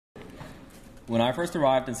When I first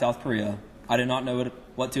arrived in South Korea, I did not know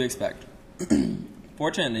what to expect.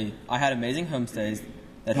 Fortunately, I had amazing homestays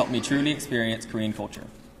that helped me truly experience Korean culture.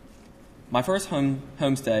 My first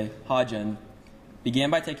homestay, Hajin, began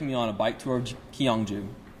by taking me on a bike tour of Gyeongju.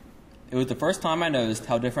 It was the first time I noticed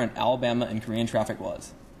how different Alabama and Korean traffic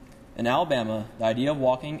was. In Alabama, the idea of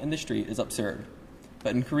walking in the street is absurd,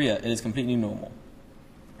 but in Korea it is completely normal.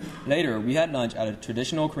 Later, we had lunch at a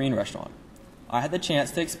traditional Korean restaurant. I had the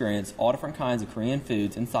chance to experience all different kinds of Korean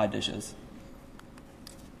foods and side dishes.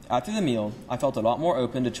 After the meal, I felt a lot more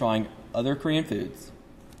open to trying other Korean foods.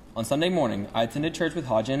 On Sunday morning, I attended church with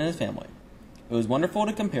Hajin and his family. It was wonderful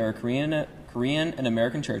to compare Korean and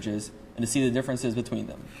American churches and to see the differences between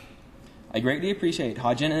them. I greatly appreciate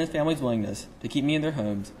Hajin and his family's willingness to keep me in their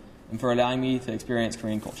homes and for allowing me to experience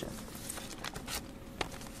Korean culture.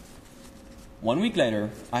 1 week later,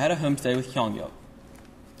 I had a homestay with Kyungyup.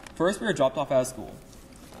 First, we were dropped off out of school.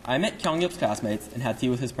 I met Kyungyup's classmates and had tea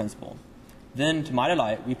with his principal. Then, to my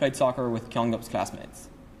delight, we played soccer with Kyungyup's classmates.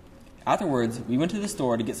 Afterwards, we went to the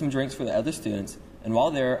store to get some drinks for the other students, and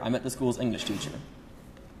while there, I met the school's English teacher.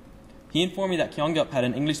 He informed me that Kyungyup had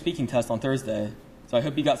an English speaking test on Thursday, so I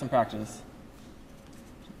hope he got some practice.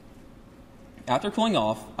 After cooling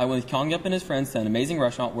off, I went with Kyungyup and his friends to an amazing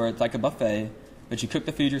restaurant where it's like a buffet, but you cook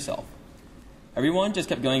the food yourself. Everyone just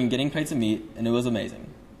kept going and getting plates of meat, and it was amazing.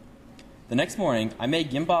 The next morning, I made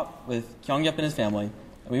gimbap with Kyungyup and his family,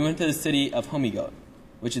 and we went to the city of Homigo,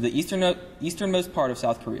 which is the easternmost part of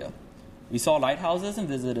South Korea. We saw lighthouses and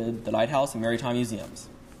visited the lighthouse and maritime museums.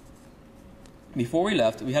 Before we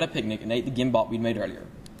left, we had a picnic and ate the gimbap we'd made earlier.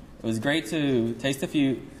 It was great to taste the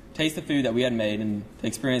food that we had made and to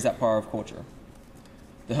experience that part of culture.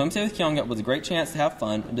 The homestay with Kyungyup was a great chance to have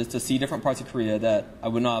fun and just to see different parts of Korea that I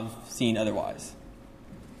would not have seen otherwise.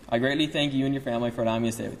 I greatly thank you and your family for allowing me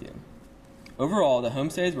to stay with you. Overall, the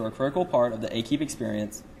homestays were a critical part of the AKEEP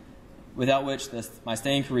experience, without which my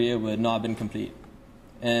stay in Korea would not have been complete.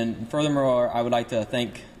 And furthermore, I would like to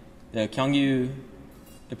thank the Gyeongju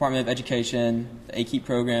Department of Education, the AKEEP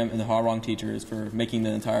program, and the Hwarang teachers for making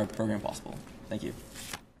the entire program possible. Thank you.